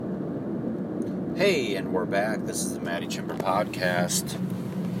Hey, and we're back. This is the Maddie Chimber Podcast.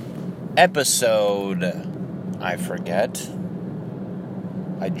 Episode, I forget.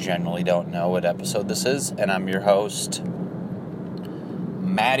 I generally don't know what episode this is, and I'm your host,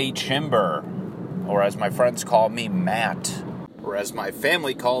 Maddie Chimber, or as my friends call me, Matt, or as my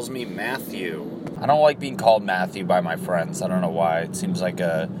family calls me, Matthew. I don't like being called Matthew by my friends. I don't know why. It seems like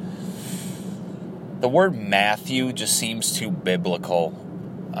the word Matthew just seems too biblical.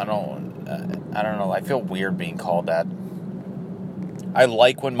 I don't know. I feel weird being called that. I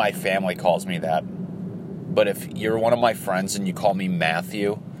like when my family calls me that. But if you're one of my friends and you call me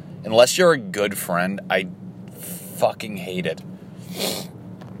Matthew, unless you're a good friend, I fucking hate it.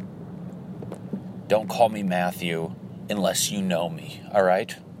 Don't call me Matthew unless you know me,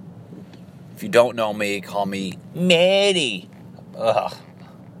 alright? If you don't know me, call me Maddie. Ugh.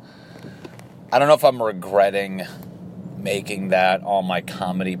 I don't know if I'm regretting making that all my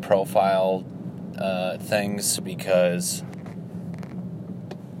comedy profile things, because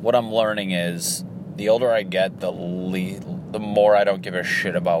what I'm learning is the older I get, the more I don't give a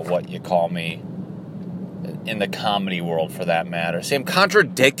shit about what you call me in the comedy world, for that matter. See, I'm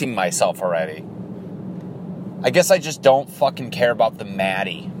contradicting myself already. I guess I just don't fucking care about the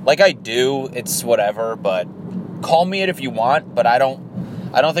Maddie. Like, I do, it's whatever, but call me it if you want, but I don't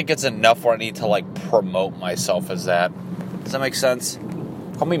think it's enough where I need to, like, promote myself as that. Does that make sense?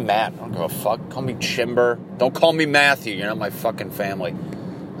 Call me Matt. I don't give a fuck. Call me Chimber. Don't call me Matthew. You're not my fucking family.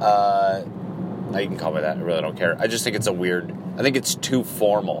 Now you can call me that. I really don't care. I just think I think it's too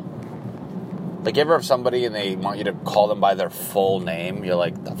formal. Like, you ever have somebody and they want you to call them by their full name? You're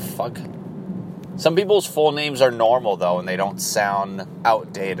like, the fuck? Some people's full names are normal, though, and they don't sound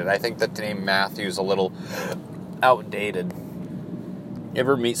outdated. I think that the name Matthew is a little outdated. You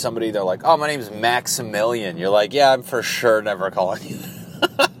ever meet somebody, they're like, oh, my name's Maximilian. You're like, yeah, I'm for sure never calling you.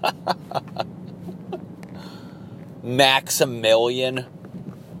 Maximilian.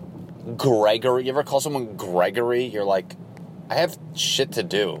 Gregory. You ever call someone Gregory? You're like, I have shit to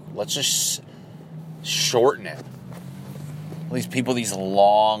do. Let's just shorten it. These people, these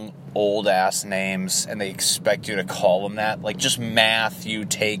long, old-ass names, and they expect you to call them that. Like, just Matthew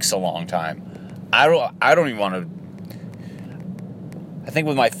takes a long time. I don't even want to. I think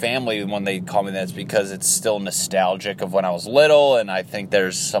with my family, when they call me that, it's because it's still nostalgic of when I was little, and I think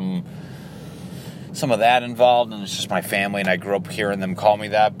there's some of that involved, and it's just my family, and I grew up hearing them call me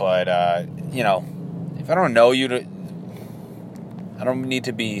that. But, if I don't know you, I don't need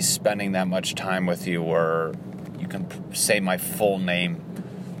to be spending that much time with you where you can say my full name.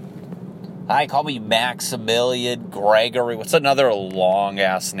 Hi, call me Maximilian, Gregory. What's another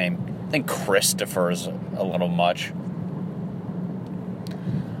long-ass name? I think Christopher is a little much.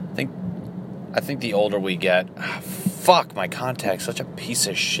 I think the older we get... fuck, my contact's such a piece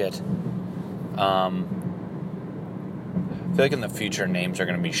of shit. I feel like in the future, names are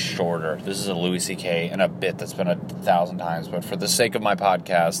going to be shorter. This is a Louis C.K. and a bit that's been 1,000 times, but for the sake of my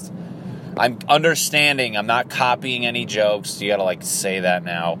podcast, I'm understanding. I'm not copying any jokes. You got to, say that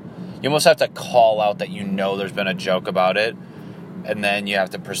now. You almost have to call out that you know there's been a joke about it, and then you have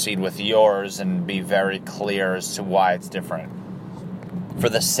to proceed with yours and be very clear as to why it's different. For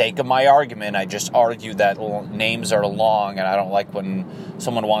the sake of my argument, I just argue that names are long, and I don't like when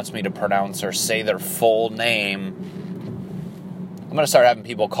someone wants me to pronounce or say their full name. I'm going to start having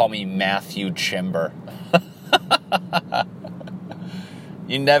people call me Matthew Chimber.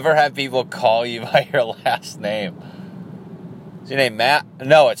 You never have people call you by your last name. Is your name Matt?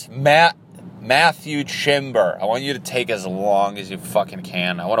 No, it's Matthew Chimber. I want you to take as long as you fucking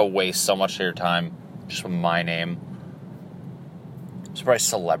can. I want to waste so much of your time just with my name. I'm surprised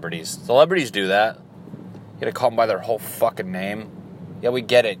celebrities do that. You gotta call them by their whole fucking name. Yeah, we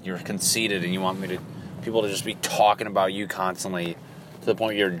get it. You're conceited and you want people to just be talking about you constantly to the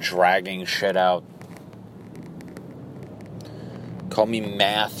point you're dragging shit out. Call me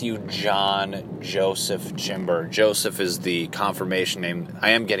Matthew John Joseph Chimber. Joseph is the confirmation name. I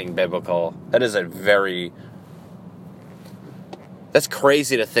am getting biblical. That is that's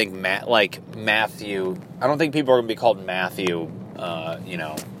crazy to think Matthew. I don't think people are gonna be called Matthew.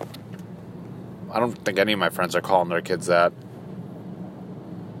 I don't think any of my friends are calling their kids that.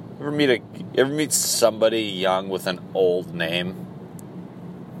 You ever meet somebody young with an old name?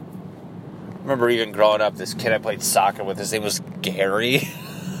 I remember even growing up, this kid I played soccer with, his name was Gary.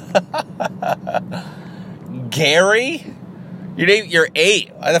 Gary? You're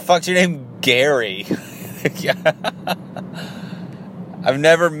 8. Why the fuck's your name Gary? I've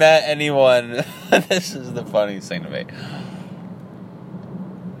never met anyone. This is the funniest thing to me.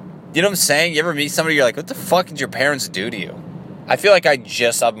 You know what I'm saying? You ever meet somebody, you're like, what the fuck did your parents do to you? I feel like I'm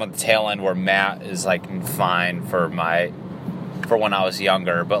on the tail end where Matt is like fine for when I was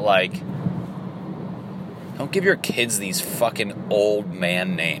younger, but like, don't give your kids these fucking old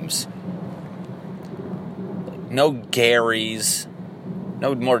man names. No Garys,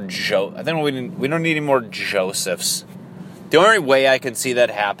 no more I think we don't need any more Josephs. The only way I can see that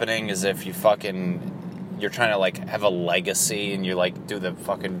happening is if you're trying to like have a legacy and you like do the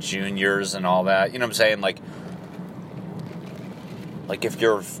fucking juniors and all that. You know what I'm saying? Like if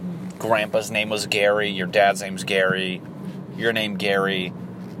your grandpa's name was Gary, your dad's name's Gary, your name Gary,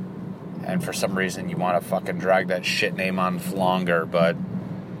 and for some reason you want to fucking drag that shit name on longer. But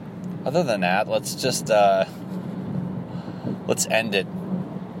other than that, let's just let's end it.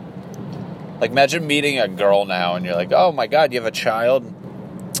 Like, imagine meeting a girl now and you're like, oh my god, you have a child?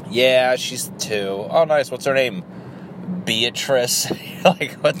 Yeah, she's 2. Oh, nice. What's her name? Beatrice. You're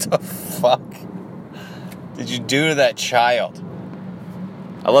like, what the fuck did you do to that child?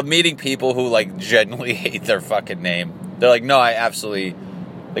 I love meeting people who, like, genuinely hate their fucking name. They're like, no,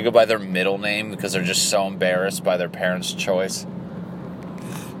 they go by their middle name because they're just so embarrassed by their parents' choice.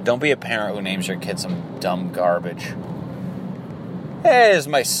 Don't be a parent who names your kid some dumb garbage. Hey, this is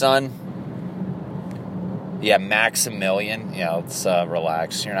my son. Yeah, Maximilian. Yeah, let's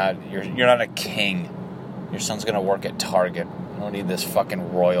relax. You're not a king. Your son's gonna work at Target. You don't need this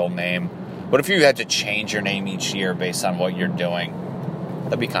fucking royal name. What if you had to change your name each year based on what you're doing?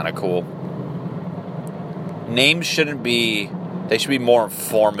 That'd be kind of cool. Names shouldn't be. They should be more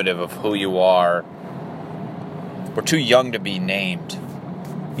informative of who you are. We're too young to be named.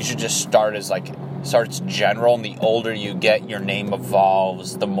 You should just starts general, and the older you get, your name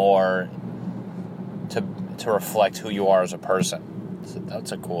evolves. The more to reflect who you are as a person. So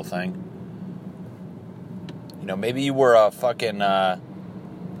that's a cool thing. You know, maybe you were a fucking,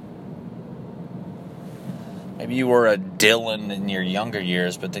 maybe you were a Dylan in your younger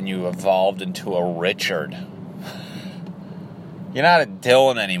years, but then you evolved into a Richard. You're not a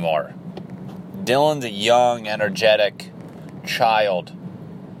Dylan anymore. Dylan's a young, energetic child.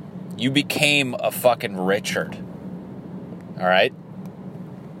 You became a fucking Richard. Alright?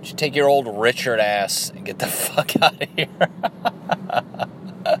 You should take your old Richard ass and get the fuck out of here.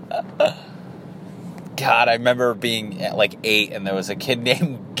 God, I remember being like 8 and there was a kid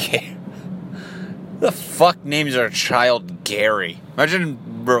named Gary. Who the fuck names their child Gary?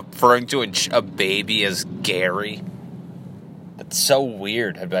 Imagine referring to a baby as Gary. That's so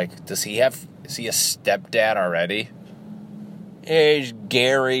weird. I'd be like, is he a stepdad already? Hey,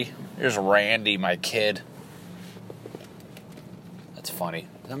 Gary. Here's Randy, my kid. That's funny.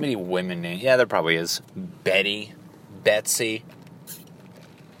 How many women names? Yeah, there probably is. Betty. Betsy.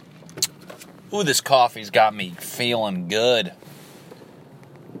 Ooh, this coffee's got me feeling good.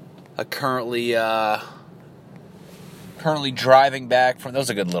 I currently driving back from... That was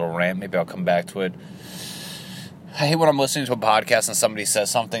a good little rant. Maybe I'll come back to it. I hate when I'm listening to a podcast and somebody says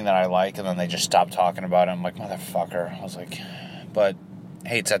something that I like and then they just stop talking about it. I'm like, motherfucker. I was like... But,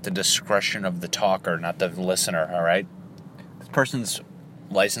 hey, it's at the discretion of the talker, not the listener, all right? This person's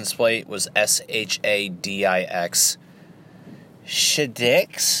license plate was SHADIX.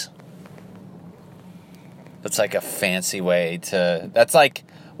 Shadix? That's like a fancy way to... That's like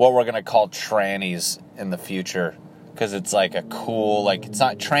what we're going to call trannies in the future. Because it's like a cool... Like, it's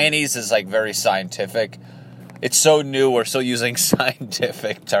not... Trannies is like very scientific. It's so new, we're still using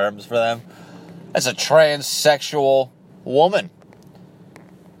scientific terms for them. That's a transsexual woman.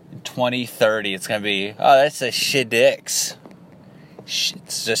 In 2030, it's going to be... Oh, that's a Shadix.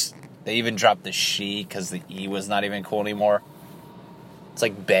 It's just... They even dropped the she because the E was not even cool anymore. It's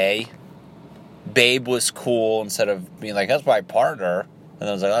like bae. Babe was cool instead of being like, that's my partner. And then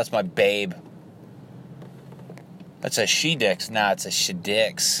I was like, that's my babe. That's a she-dix. Nah, it's a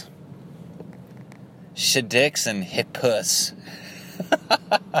shadix. Shadix and hippus.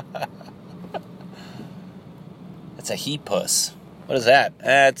 That's a he-puss. What is that?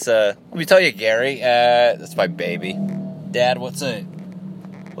 That's let me tell you, Gary. That's my baby. Dad, what's a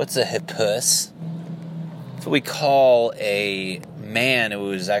hippus? That's what we call a man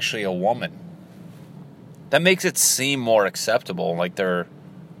who is actually a woman. That makes it seem more acceptable, like they're...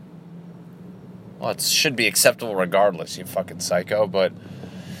 Well, it should be acceptable regardless, you fucking psycho, but...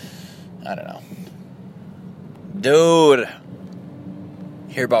 I don't know. Dude!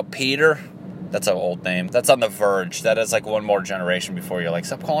 Hear about Peter? That's an old name. That's on The Verge. That is like one more generation before you're like,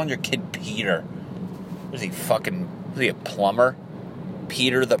 stop calling your kid Peter. Was he a plumber?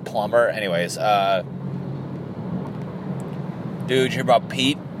 Peter the plumber? Anyways, dude, you hear about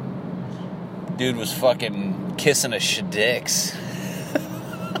Pete? Dude was fucking kissing a shadix.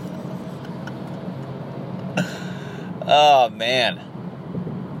 Oh, man.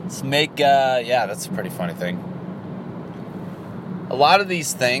 Let's make, that's a pretty funny thing. A lot of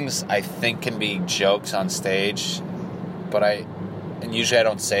these things I think can be jokes on stage, and usually I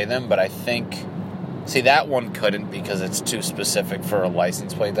don't say them, but I think, see, that one couldn't because it's too specific for a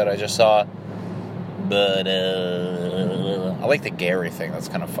license plate that I just saw. But, I like the Gary thing. That's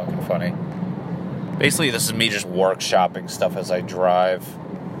kind of fucking funny. Basically, this is me just workshopping stuff as I drive.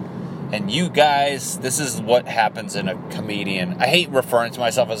 And you guys, this is what happens in a comedian. I hate referring to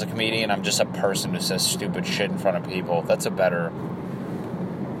myself as a comedian. I'm just a person who says stupid shit in front of people. That's a better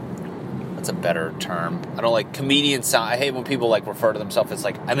term. I don't like comedian sound. I hate when people like refer to themselves as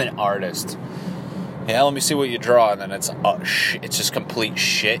like, I'm an artist. Yeah, let me see what you draw. And then it's just complete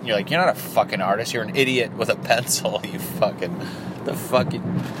shit. And you're like, you're not a fucking artist. You're an idiot with a pencil. You fucking...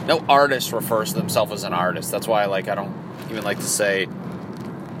 No artist refers to themselves as an artist. That's why I don't even like to say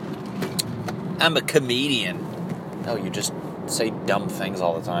I'm a comedian. No, you just say dumb things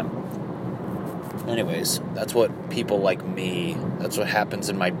all the time. Anyways, that's what people like me, that's what happens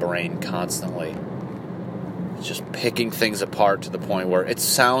in my brain constantly. It's just picking things apart to the point where it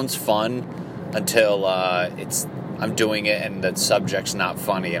sounds fun until I'm doing it and the subject's not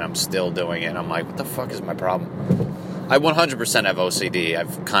funny and I'm still doing it and I'm like, what the fuck is my problem? I 100% have OCD.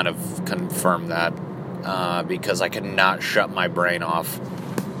 I've kind of confirmed that because I cannot shut my brain off.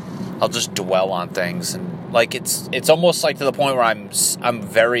 I'll just dwell on things, and like it's almost like to the point where I'm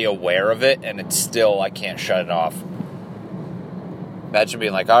very aware of it, and it's still I can't shut it off. Imagine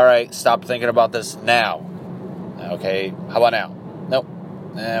being like, all right, stop thinking about this now. Okay, how about now? Nope.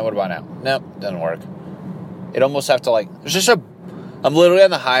 What about now? Nope, doesn't work. It almost have to I'm literally on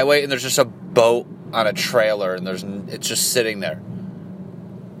the highway, and there's just a boat on a trailer, and it's just sitting there.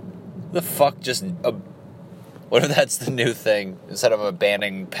 The fuck what if that's the new thing? Instead of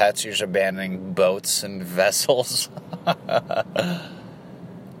abandoning pets, you're just abandoning boats and vessels.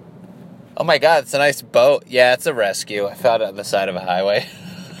 Oh my god, it's a nice boat. Yeah, it's a rescue. I found it on the side of a highway.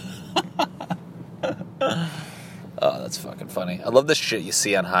 Oh, that's fucking funny. I love the shit you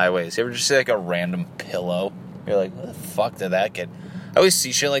see on highways. You ever just see like a random pillow? You're like, where the fuck did that get? I always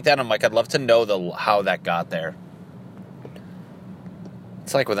see shit like that, and I'm like, I'd love to know how that got there.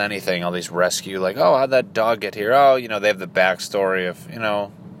 It's like with anything, all these rescue, like, oh, how'd that dog get here? Oh, they have the backstory of,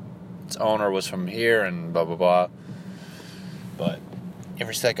 its owner was from here and blah, blah, blah. But you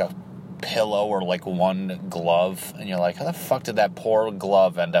ever see like a pillow or like one glove, and you're like, how the fuck did that poor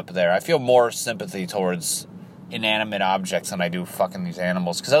glove end up there? I feel more sympathy towards inanimate objects than I do fucking these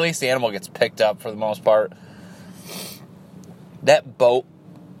animals, because at least the animal gets picked up for the most part. That boat,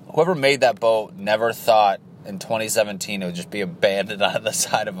 whoever made that boat never thought in 2017 it would just be abandoned on the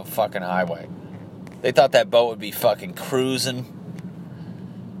side of a fucking highway. They thought that boat would be fucking cruising,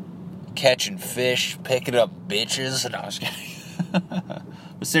 catching fish, picking up bitches, and I was kidding.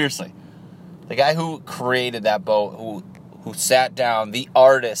 But seriously, the guy who created that boat, who sat down, the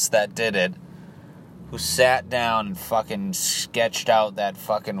artist that did it, who sat down and fucking sketched out that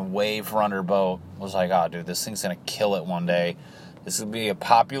fucking Wave Runner boat, was like, oh, dude, this thing's gonna kill it one day. This will be a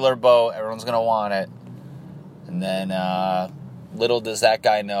popular boat. Everyone's gonna want it. And then, little does that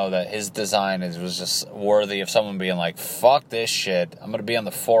guy know that his design was just worthy of someone being like, fuck this shit. I'm gonna be on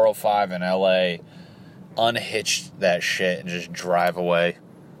the 405 in LA, unhitch that shit, and just drive away.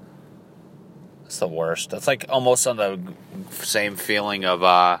 That's the worst. That's like almost on the same feeling of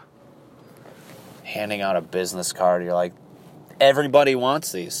handing out a business card. You're like, everybody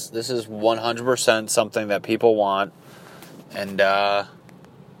wants these. This is 100% something that people want, and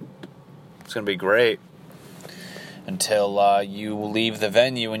it's going to be great until you leave the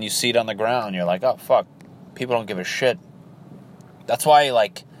venue and you see it on the ground. You're like, oh, fuck. People don't give a shit. That's why,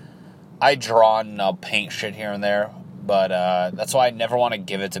 I draw and I'll paint shit here and there, but that's why I never want to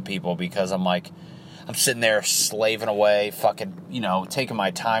give it to people, because I'm like, I'm sitting there slaving away, fucking, taking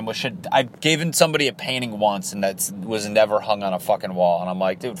my time with shit. I've given somebody a painting once, and that was never hung on a fucking wall. And I'm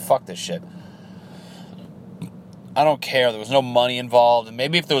like, dude, fuck this shit. I don't care. There was no money involved. And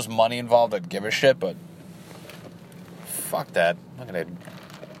maybe if there was money involved, I'd give a shit, but fuck that. I'm not going to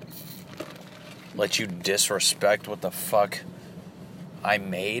let you disrespect what the fuck I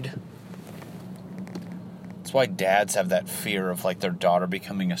made. That's why dads have that fear of, their daughter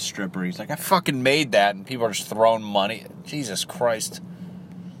becoming a stripper. He's like, I fucking made that, and people are just throwing money. Jesus Christ.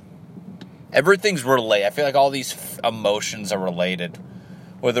 Everything's related. I feel like all these emotions are related.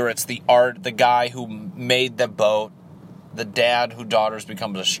 Whether it's the art, the guy who made the boat, the dad whose daughters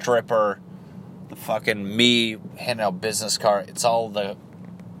becomes a stripper, the fucking me handing out business card. It's all the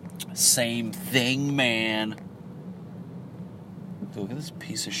same thing, man. Look at this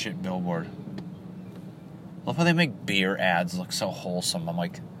piece of shit billboard. love how they make beer ads look so wholesome. I'm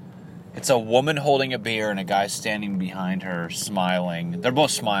like, it's a woman holding a beer and a guy standing behind her smiling. They're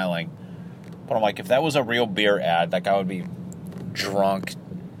both smiling. But I'm like, if that was a real beer ad, that guy would be drunk.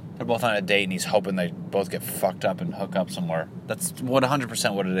 They're both on a date and he's hoping they both get fucked up and hook up somewhere. That's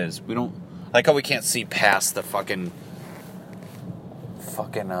 100% what it is. We don't... I like how we can't see past the fucking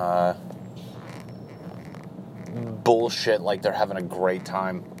bullshit like they're having a great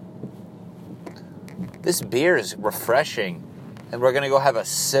time. This beer is refreshing. And we're going to go have a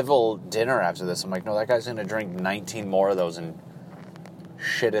civil dinner after this. I'm like, no, that guy's going to drink 19 more of those and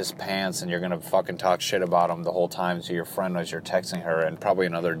shit his pants, and you're going to fucking talk shit about him the whole time to your friend as you're texting her and probably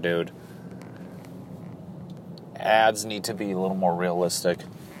another dude. Ads need to be a little more realistic.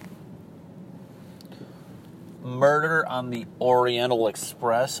 Murder on the Oriental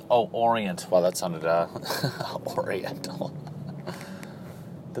Express. Oh, Orient. Wow, that sounded, Oriental.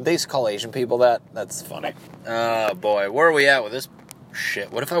 Did they call Asian people that? That's funny. Oh, boy. Where are we at with this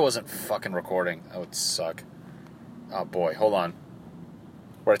shit? What if I wasn't fucking recording? That would suck. Oh, boy. Hold on.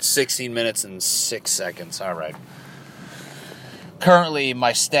 We're at 16 minutes and 6 seconds. All right. Currently,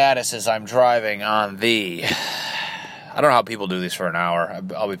 my status is I'm driving on the... I don't know how people do these for an hour.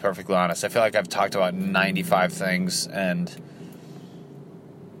 I'll be perfectly honest. I feel like I've talked about 95 things, and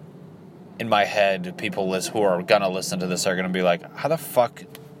in my head, people who are going to listen to this are going to be like, how the fuck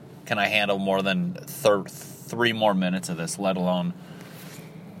can I handle more than 3 more minutes of this, let alone...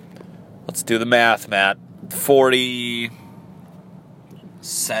 Let's do the math, Matt.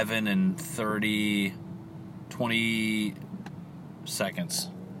 47 and 30... 20 seconds.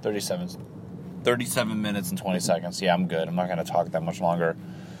 37 minutes and 20 seconds. Yeah, I'm good. I'm not going to talk that much longer.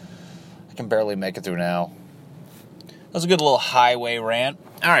 I can barely make it through now. That was a good little highway rant.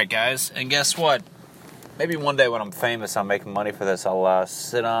 All right, guys. And guess what? Maybe one day when I'm famous, I'm making money for this. I'll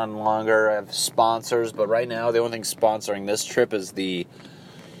sit on longer. I have sponsors. But right now, the only thing sponsoring this trip is the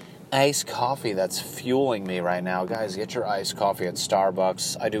iced coffee that's fueling me right now. Guys, get your iced coffee at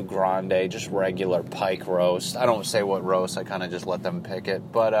Starbucks. I do grande, just regular Pike roast. I don't say what roast. I kind of just let them pick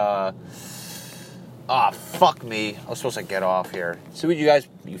it. But, fuck me. I was supposed to get off here. See what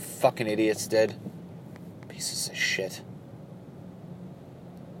you fucking idiots did? Pieces of shit.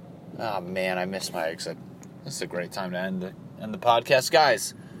 Oh, man, I missed my exit. This is a great time to end the podcast.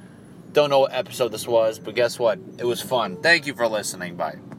 Guys, don't know what episode this was, but guess what? It was fun. Thank you for listening. Bye.